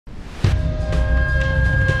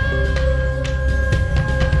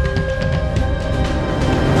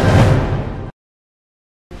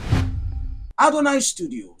Adonai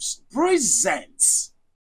Studios presents.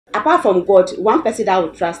 Apart from God, one person that I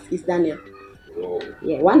would trust is Daniel.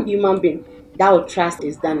 Yeah, one human being that I would trust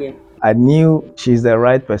is Daniel. I knew she's the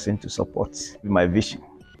right person to support my vision.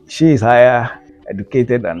 She is higher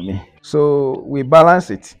educated than me, so we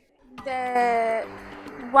balance it. The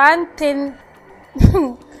one thing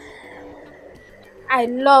I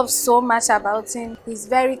love so much about him, he's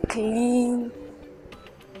very clean,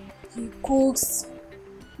 he cooks,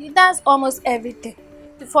 he does almost everything.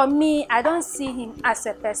 For me, I don't see him as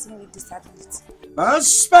a person with disability. A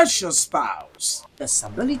special spouse,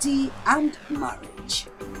 disability and marriage.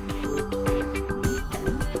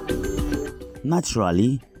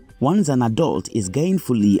 Naturally, once an adult is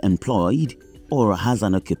gainfully employed or has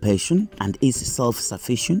an occupation and is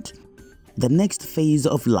self-sufficient, the next phase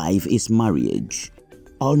of life is marriage.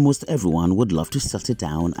 Almost everyone would love to settle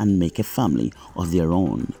down and make a family of their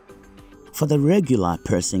own. For the regular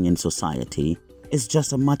person in society, it's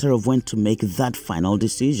just a matter of when to make that final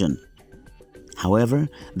decision. However,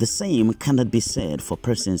 the same cannot be said for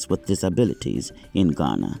persons with disabilities in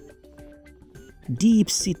Ghana.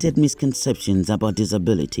 Deep-seated misconceptions about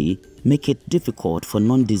disability make it difficult for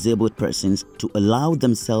non-disabled persons to allow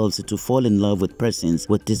themselves to fall in love with persons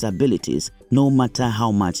with disabilities, no matter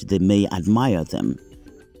how much they may admire them.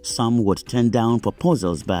 Some would turn down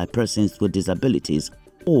proposals by persons with disabilities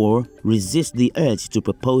or resist the urge to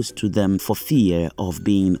propose to them for fear of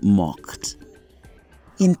being mocked.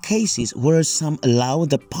 In cases where some allow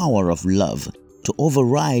the power of love to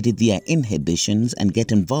override their inhibitions and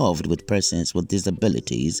get involved with persons with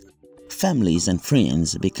disabilities, families and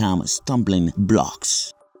friends become stumbling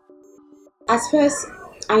blocks. At first,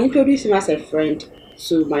 I introduced him as a friend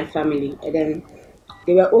to my family, and then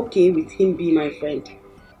they were okay with him being my friend.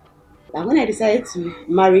 But when I decided to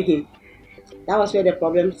marry him, that was where the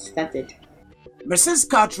problem started. Mrs.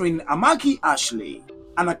 Catherine Amaki Ashley,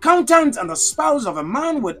 an accountant and the spouse of a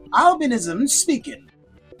man with albinism, speaking.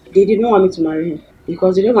 They didn't want me to marry him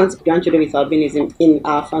because they don't want grandchildren with albinism in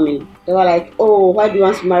our family. They were like, oh, why do you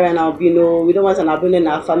want to marry an albino? We don't want an albino in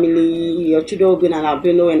our family. Your children will be an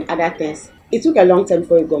albino and other things. It took a long time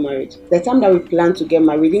before we got married. The time that we planned to get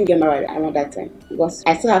married, we didn't get married around that time because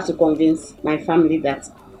I still have to convince my family that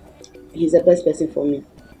he's the best person for me.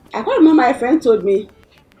 I can't remember, my friend told me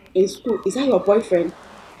in school, is that your boyfriend?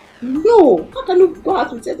 No, how can you go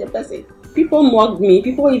out with such a person? People mocked me.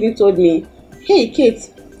 People even told me, hey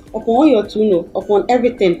Kate, upon your tuno, upon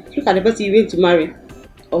everything, look at the person you went to marry.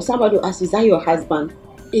 Or somebody will ask, is that your husband?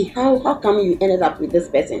 Hey, how come you ended up with this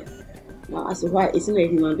person? Now I said, why? Is he not a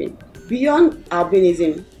human being? Beyond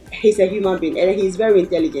albinism, he's a human being and he's very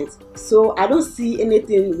intelligent. So I don't see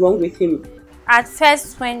anything wrong with him. At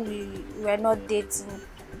first, when we were not dating,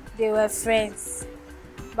 they were friends.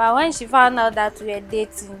 But when she found out that we were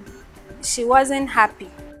dating, she wasn't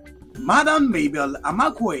happy. Madam Mabel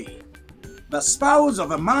Amakwe, the spouse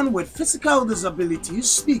of a man with physical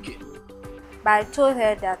disabilities, speaking. But I told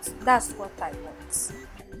her that that's what I want.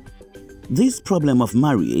 This problem of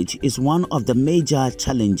marriage is one of the major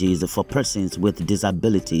challenges for persons with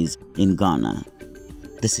disabilities in Ghana.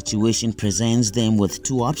 The situation presents them with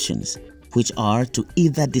two options, which are to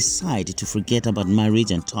either decide to forget about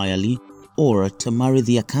marriage entirely or to marry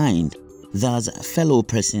their kind, thus fellow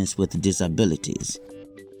persons with disabilities.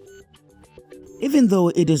 Even though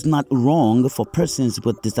it is not wrong for persons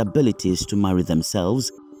with disabilities to marry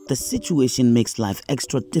themselves, the situation makes life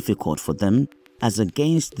extra difficult for them as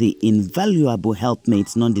against the invaluable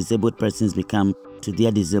helpmates non-disabled persons become to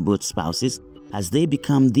their disabled spouses as they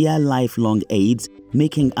become their lifelong aids,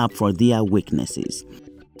 making up for their weaknesses.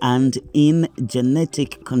 And in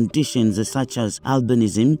genetic conditions such as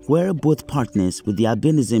albinism, where both partners with the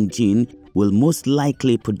albinism gene will most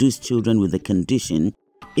likely produce children with the condition,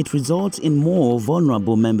 it results in more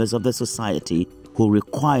vulnerable members of the society who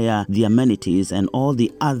require the amenities and all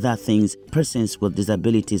the other things persons with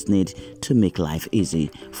disabilities need to make life easy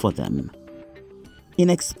for them. In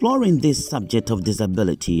exploring this subject of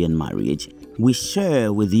disability and marriage, we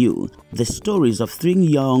share with you the stories of 3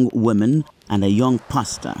 young women and a young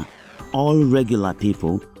pastor, all regular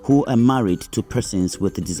people who are married to persons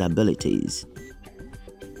with disabilities.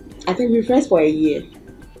 I think we were friends for a year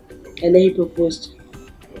and then he proposed.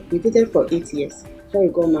 We dated for 8 years. So we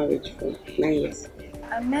got married for 9 years.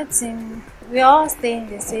 I met him, we all stay in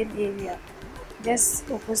the same area, just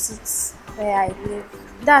opposite where I live.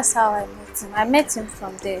 That's how I met him. I met him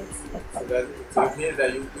from there. So it means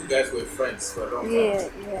that you guys were friends for a long time?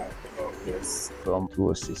 Yeah. Yes. From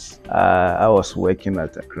 2006, I was working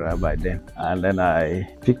at Accra by then, and then I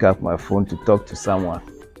pick up my phone to talk to someone,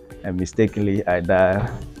 and mistakenly I dialed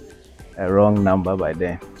a wrong number by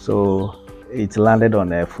then. So it landed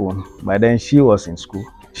on her phone. By then she was in school.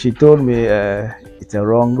 She told me it's a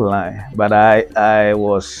wrong line, but I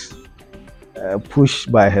was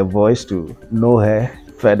pushed by her voice to know her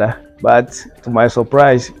further. But to my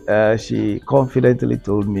surprise, she confidently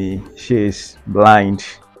told me she is blind.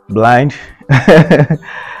 Blind.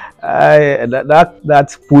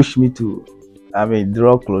 That pushed me to,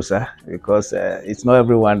 draw closer, because it's not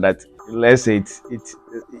everyone that, let's say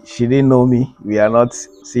she didn't know me. We are not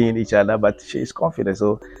seeing each other, but she is confident.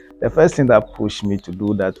 So the first thing that pushed me to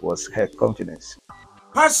do that was her confidence.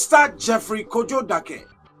 Pastor Jeffrey Kojodake,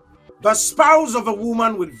 the spouse of a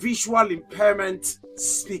woman with visual impairment,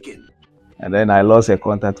 speaking. And then I lost her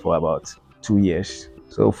contact for about 2 years.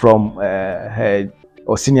 So from her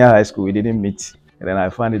or senior high school, we didn't meet. And then I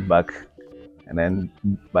found it back. And then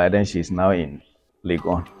by then she's now in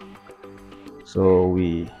Legon. So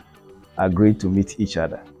we agreed to meet each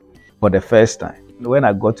other for the first time. When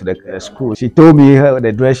I got to the school, she told me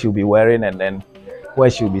the dress she'll be wearing and then where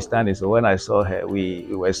she'll be standing. So when I saw her, we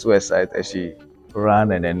were so excited. She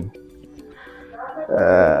ran and then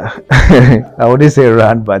I wouldn't say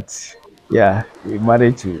ran, but yeah, we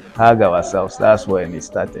managed to hug ourselves. That's when it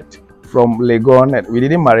started. From Legon, we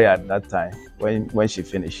didn't marry at that time. When she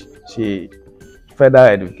finished, she further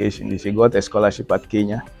education. She got a scholarship at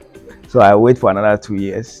Kenya. So I wait for another 2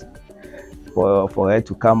 years for her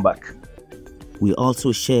to come back. We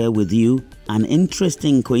also share with you an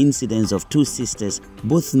interesting coincidence of two sisters,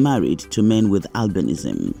 both married to men with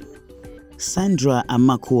albinism. Sandra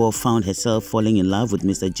Amakuo found herself falling in love with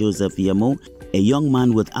Mr. Joseph Yemo, a young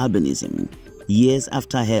man with albinism, years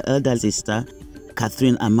after her elder sister,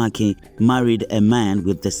 Catherine Amaki, married a man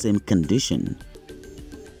with the same condition.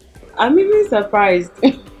 I'm even surprised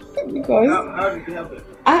because How did it happen?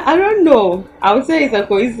 I don't know. I would say it's a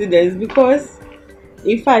coincidence because,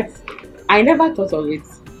 in fact, I never thought of it.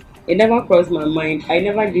 It never crossed my mind. I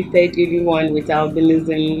never dated anyone with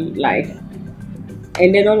albinism,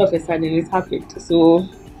 and then all of a sudden it happened. So,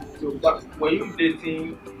 But were you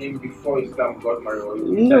dating him before his time got married? Or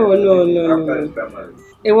you No. after his time married?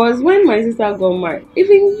 It was when my sister got married,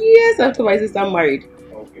 even years after my sister married.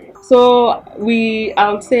 Okay. So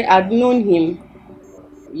I would say I'd known him,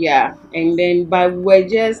 yeah, and then but we're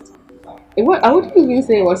just, I wouldn't even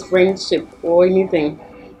say it was friendship or anything.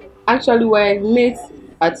 Actually, we're mates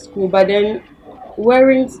at school, but then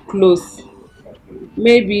weren't close.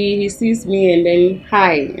 Maybe he sees me and then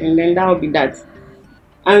hi, and then that would be that.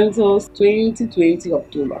 Until 2020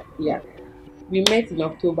 October, yeah, we met in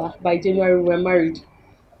October. By January, we were married.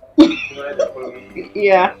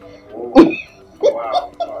 Yeah. Oh,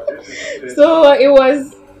 wow. Wow. This is interesting. So it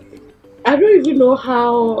was, I don't even know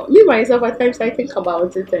how, me myself at times I think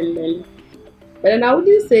about it but then I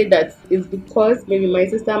wouldn't say that it's because maybe my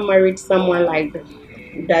sister married someone like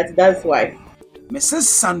that. That's why. Mrs.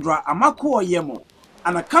 Sandra Amakuo Yemo,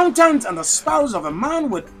 an accountant and the spouse of a man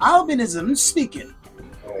with albinism, speaking.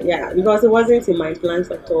 Yeah, because it wasn't in my plans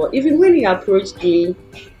at all. Even when he approached me,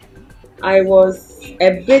 I wasn't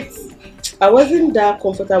that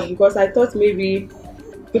comfortable because I thought maybe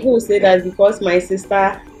people would say that because my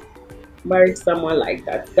sister married someone like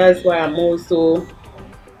that, that's why I'm also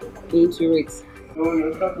into it. So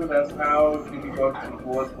you're talking us how difficult it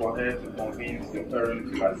was for her to convince your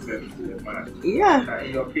parents to accept the man. Yeah,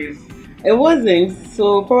 In your case, it wasn't.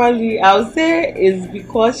 So probably I would say it's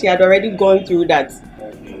because she had already gone through that.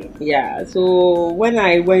 okay. Yeah, so when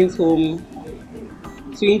I went home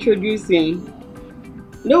to introduce him,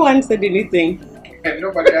 no one said anything. And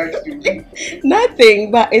nobody asked you.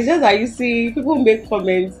 Nothing, but it's just that you see people make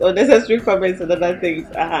comments, unnecessary comments and other things.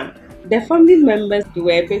 The family members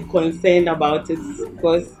were a bit concerned about it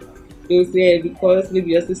because they say because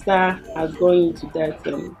maybe your sister has gone into that.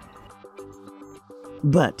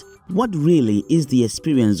 But what really is the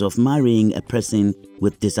experience of marrying a person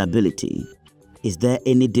with disability? Is there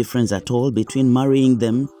any difference at all between marrying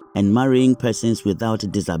them and marrying persons without a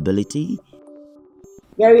disability?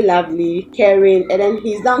 Very lovely, caring, and then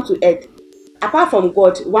he's down to earth. Apart from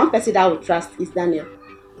God, one person that I would trust is Daniel.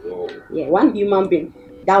 Oh. Yeah, one human being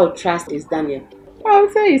that I would trust is Daniel. I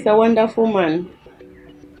would say he's a wonderful man.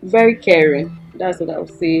 Very caring. That's what I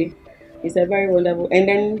would say. He's a very wonderful, and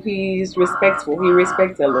then he's respectful. He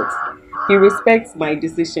respects a lot. He respects my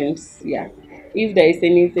decisions. Yeah. If there is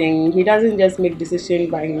anything, he doesn't just make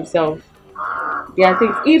decisions by himself. There are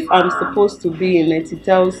things, if I'm supposed to be in it, he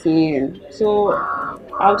tells me. And so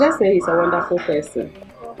I'll just say he's a wonderful person.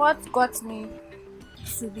 What got me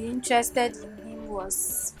to be interested in him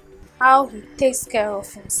was how he takes care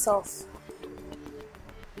of himself.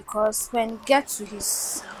 Because when you get to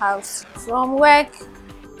his house from work,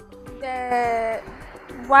 the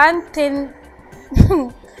one thing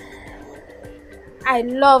I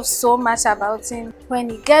love so much about him. When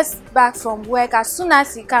he gets back from work, as soon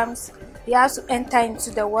as he comes, he has to enter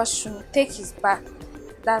into the washroom, take his bath.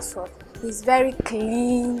 That's what. He's very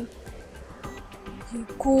clean. He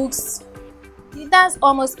cooks. He does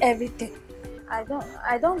almost everything.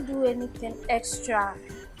 I don't do anything extra,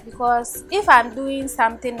 because if I'm doing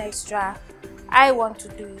something extra, I want to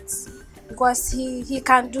do it because he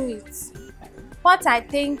can do it. What I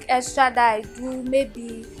think extra that I do,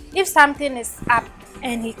 maybe if something is up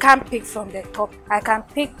and he can't pick from the top, I can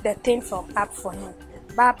pick the thing from up for him.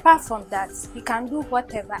 But apart from that, he can do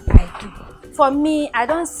whatever I do. For me, I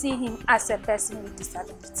don't see him as a person with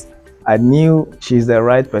disability. I knew she's the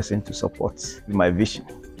right person to support my vision,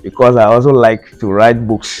 because I also like to write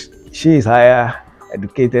books. She is higher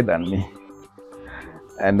educated than me.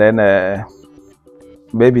 And then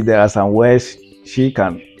maybe there are some ways she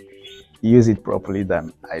can use it properly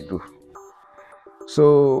than I do.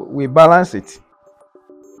 So we balance it.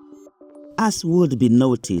 As would be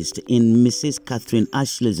noticed in Mrs. Catherine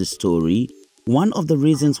Ashley's story, one of the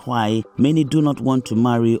reasons why many do not want to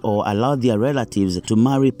marry or allow their relatives to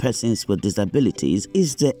marry persons with disabilities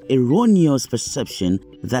is the erroneous perception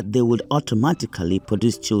that they would automatically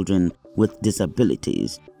produce children with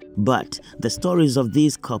disabilities. But the stories of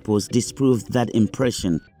these couples disprove that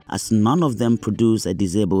impression, as none of them produce a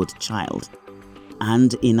disabled child.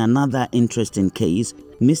 And in another interesting case,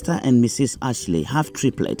 Mr. and Mrs. Ashley have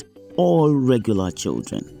triplet, all regular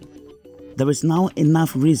children. There is now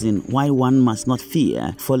enough reason why one must not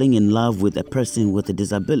fear falling in love with a person with a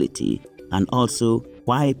disability, and also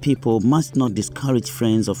why people must not discourage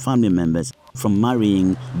friends or family members from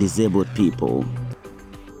marrying disabled people.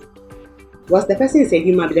 Because the person is a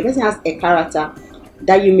human being, the person has a character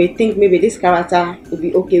that you may think maybe this character will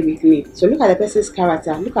be okay with me. So look at the person's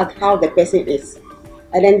character, look at how the person is,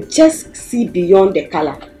 and then just see beyond the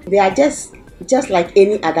color. They are just like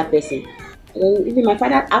any other person. Even my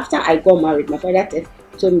father, after I got married, my father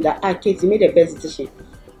told me that, Kate, you made the best decision,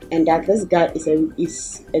 and that this guy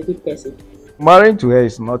is a good person. Marrying to her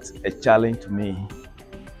is not a challenge to me.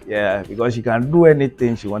 Yeah, because she can do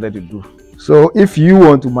anything she wanted to do. So if you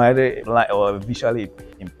want to marry or visually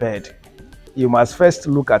impaired, you must first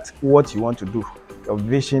look at what you want to do. Your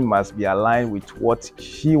vision must be aligned with what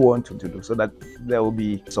she wants to do, so that there will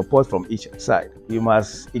be support from each side. You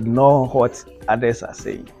must ignore what others are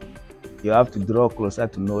saying. You have to draw closer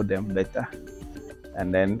to know them better,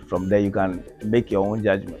 and then from there you can make your own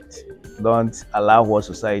judgment. Don't allow what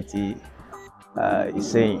society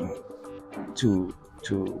is saying to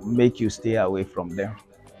make you stay away from them.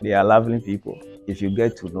 They are lovely people if you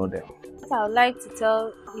get to know them. I would like to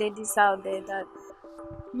tell ladies out there that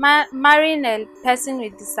marrying a person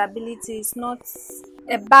with disability is not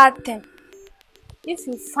a bad thing. If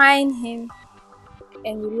you find him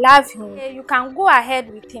and you love him, you can go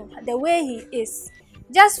ahead with him the way he is.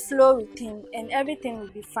 Just flow with him and everything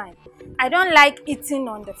will be fine. I don't like eating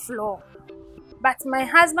on the floor, but my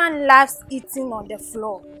husband loves eating on the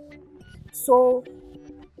floor. So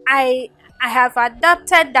I have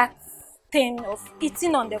adopted that thing of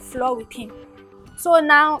eating on the floor with him. So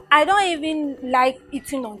now I don't even like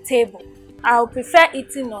eating on table. I'll prefer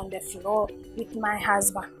eating on the floor with my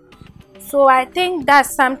husband. So I think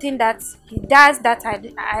that's something that he does that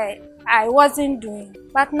I wasn't doing.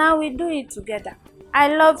 But now we do it together.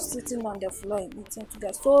 I love sitting on the floor and eating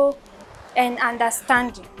together. And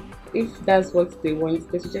understanding. If that's what they want,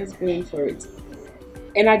 they should just go in for it.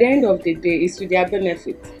 And at the end of the day, it's to their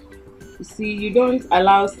benefit. You see, you don't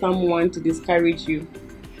allow someone to discourage you.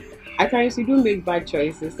 At times you do make bad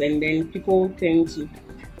choices, and then people tend to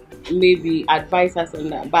maybe advise us on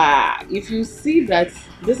that. But if you see that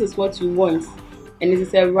this is what you want and it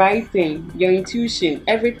is the right thing, your intuition,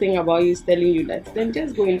 everything about you is telling you that, then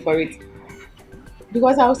just go in for it.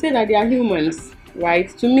 Because I would say that they are humans, right?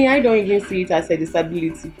 To me, I don't even see it as a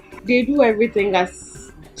disability. They do everything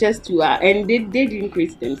as just to and they didn't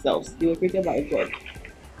create themselves. They were created by God.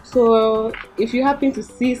 So if you happen to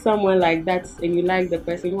see someone like that and you like the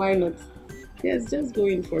person, why not? Yes, just go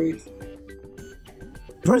in for it.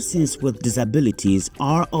 Persons with disabilities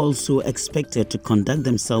are also expected to conduct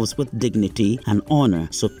themselves with dignity and honor,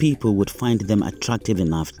 so people would find them attractive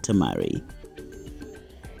enough to marry.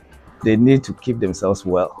 They need to keep themselves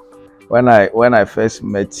well. When I first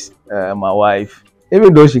met my wife,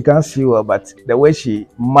 even though she can't see well, but the way she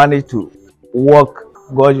managed to walk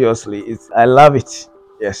gorgeously, I love it.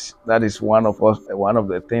 Yes, that is one of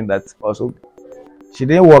the things that also, she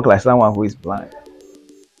didn't walk like someone who is blind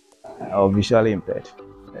or visually impaired.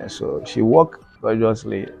 So she walked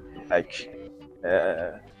gorgeously like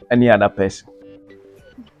any other person.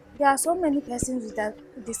 There are so many persons with a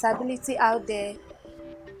disability out there.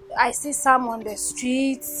 I see some on the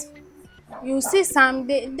streets. You see some,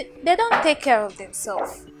 they don't take care of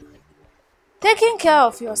themselves. Taking care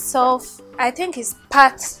of yourself, I think, is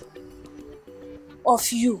part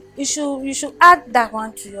of you. You should add that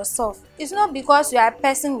one to yourself. It's not because you are a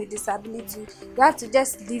person with disability, you have to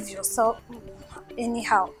just leave yourself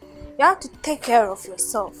anyhow. You have to take care of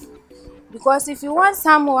yourself. Because if you want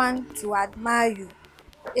someone to admire you,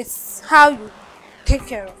 it's how you take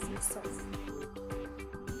care of yourself.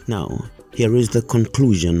 Now, here is the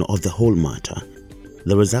conclusion of the whole matter.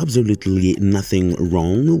 There is absolutely nothing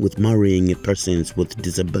wrong with marrying persons with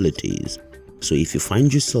disabilities. So if you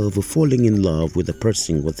find yourself falling in love with a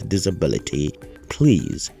person with disability,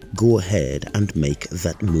 please go ahead and make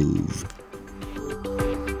that move.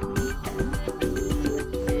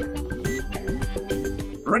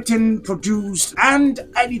 Written, produced, and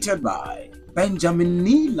edited by Benjamin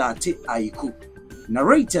Nilate Aiku.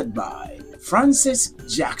 Narrated by Francis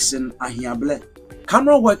Jackson Ahiable.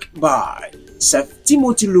 Camera work by Seth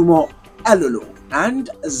Timothy Lumo Elolo and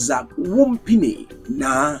Zach Wumpini.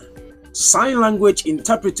 Sign language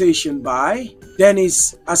interpretation by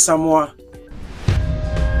Dennis Asamoah